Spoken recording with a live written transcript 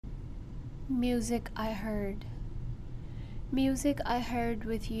Music I heard. Music I heard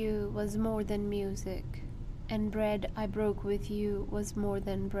with you was more than music, and bread I broke with you was more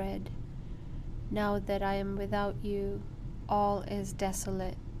than bread. Now that I am without you, all is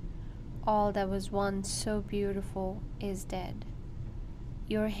desolate. All that was once so beautiful is dead.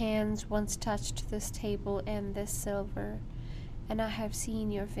 Your hands once touched this table and this silver, and I have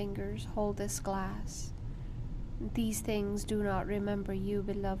seen your fingers hold this glass. These things do not remember you,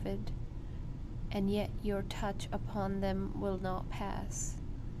 beloved, and yet your touch upon them will not pass.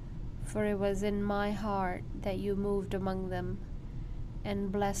 For it was in my heart that you moved among them,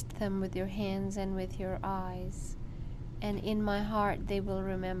 and blessed them with your hands and with your eyes, and in my heart they will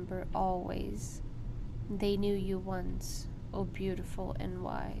remember always. They knew you once, O beautiful and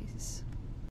wise.